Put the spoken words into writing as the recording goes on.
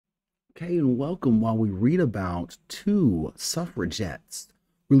Okay, and welcome while we read about two suffragettes.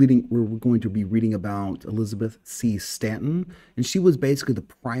 We're going to be reading about Elizabeth C. Stanton, and she was basically the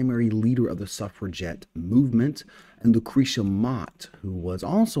primary leader of the suffragette movement, and Lucretia Mott, who was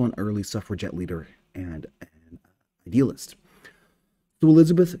also an early suffragette leader and an idealist. So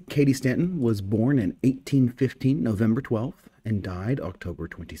Elizabeth Cady Stanton was born in 1815, November 12th, and died October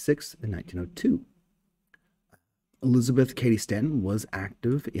 26th in 1902. Elizabeth Cady Stanton was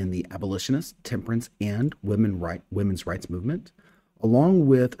active in the abolitionist, temperance, and women's rights movement. Along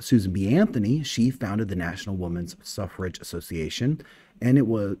with Susan B. Anthony, she founded the National Women's Suffrage Association,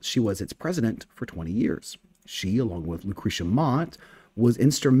 and she was its president for 20 years. She, along with Lucretia Mott, was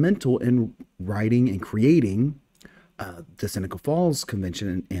instrumental in writing and creating the Seneca Falls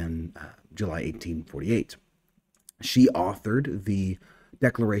Convention in July 1848. She authored the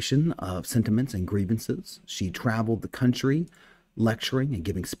Declaration of Sentiments and Grievances. She traveled the country lecturing and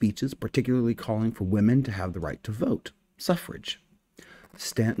giving speeches, particularly calling for women to have the right to vote, suffrage.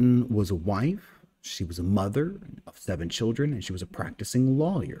 Stanton was a wife, she was a mother of 7 children, and she was a practicing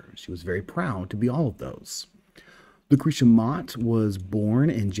lawyer. She was very proud to be all of those. Lucretia Mott was born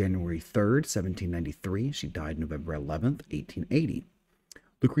in January 3rd, 1793. She died November 11th, 1880.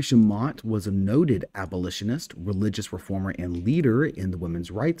 Lucretia Mott was a noted abolitionist, religious reformer, and leader in the women's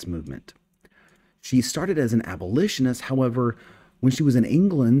rights movement. She started as an abolitionist. However, when she was in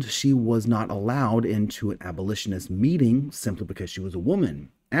England, she was not allowed into an abolitionist meeting simply because she was a woman.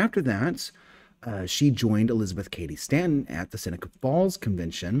 After that, she joined Elizabeth Cady Stanton at the Seneca Falls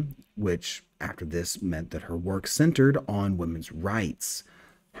Convention, which after this meant that her work centered on women's rights.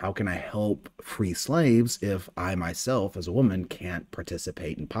 How can I help free slaves if I myself, as a woman, can't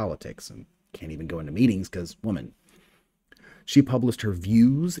participate in politics and can't even go into meetings because woman? She published her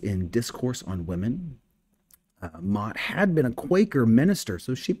views in Discourse on Women. Mott had been a Quaker minister,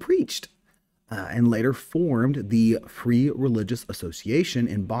 so she preached and later formed the Free Religious Association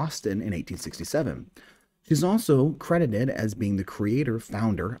in Boston in 1867. She's also credited as being the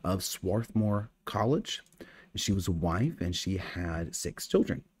founder of Swarthmore College. She was a wife and she had 6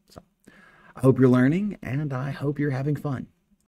 children. So I hope you're learning and I hope you're having fun.